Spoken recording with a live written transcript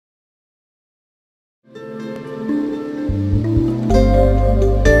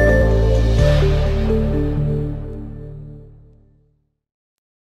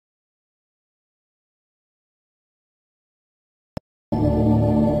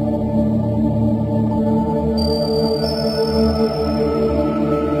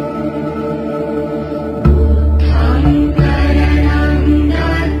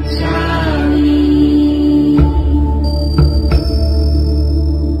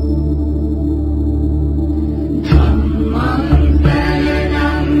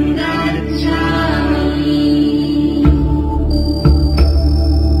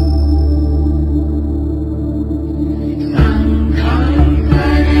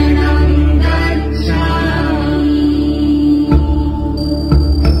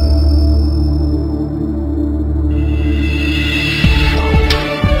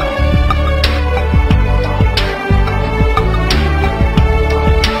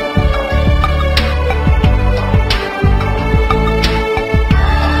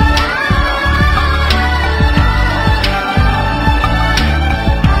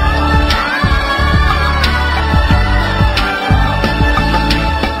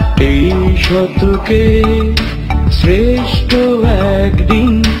এই শতকে শ্রেষ্ঠ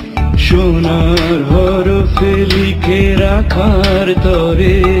একদিন সোনার হরফে লিখে রাখার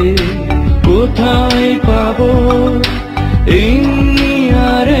তরে কোথায় পাবো এমনি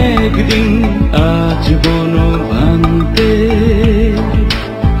আর একদিন আজ বনভান্তে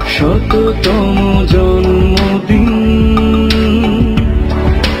শততম জন্মদিন।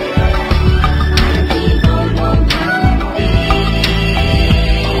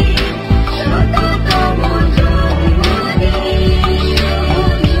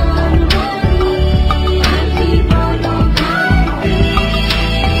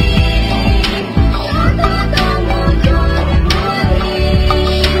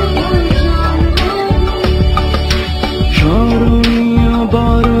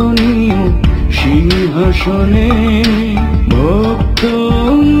 সিংহাসনে ভক্ত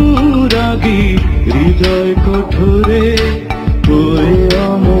অনুরাগী হৃদয় কঠোরে হয়ে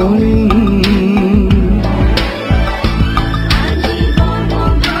অমলিন।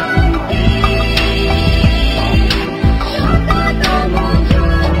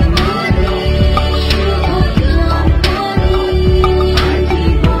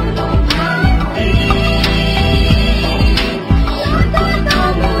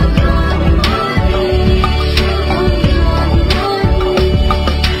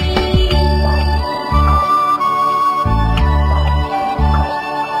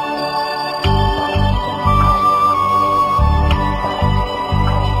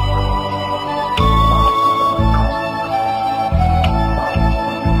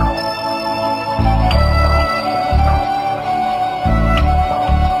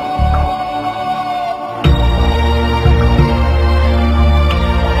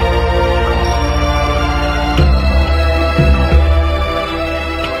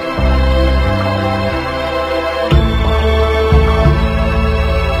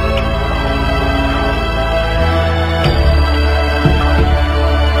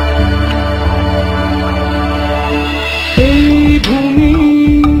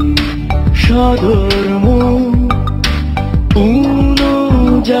 ধর্ম পুনঃজাগরণে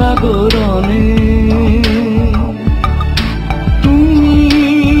তুমি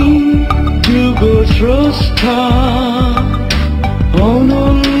যুগ স্রষ্টা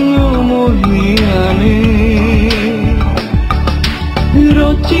অনন্য মহিয়ানে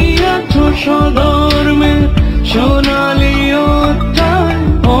রচিয়াছ সধর্মে সোনালী অধ্যায়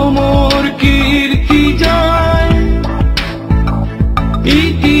অমর কীর্তি যায়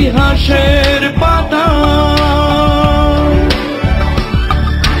ইতিহাসের পাতা।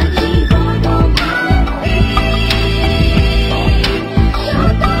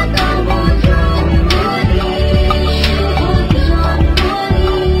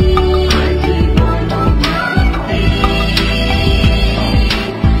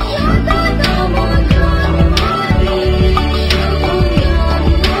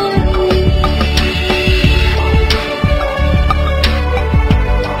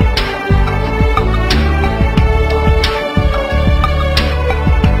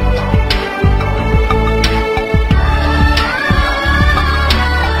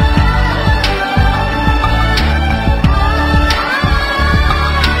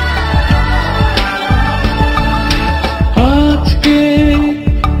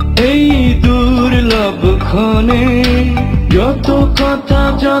 যত কথা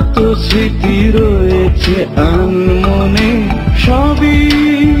যত স্মৃতি রয়েছে আনমনে সবই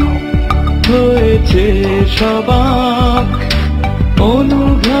হয়েছে সবাক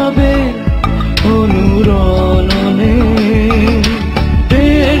অনুভবে অনুরণনে।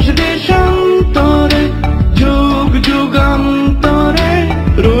 দেশ দেশান্তরে যুগ যুগান্তরে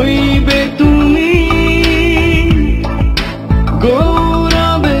রইবে তুমি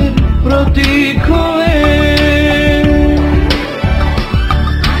গৌরবের প্রতীক হয়ে।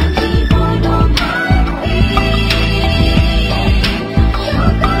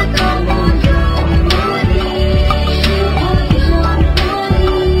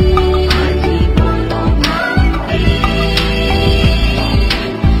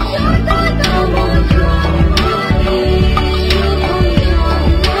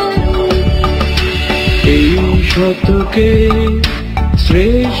 শতকে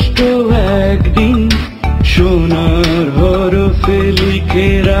শ্রেষ্ঠ একদিন সোনার হরফে লিখে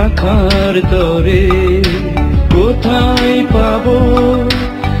রাখার তরে কোথায় পাবো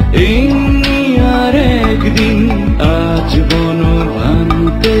এমনি আর একদিন আজ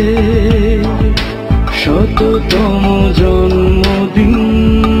বনভান্তে শততম জন্মদিন।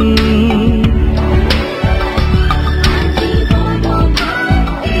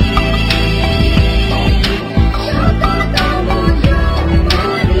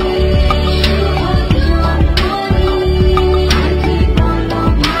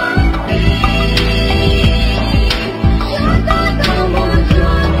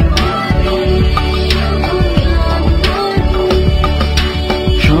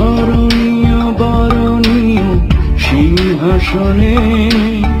 শোনে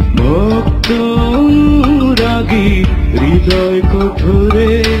ভক্ত অনুরাগী হৃদয়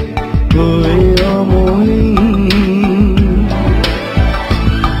কঠোরে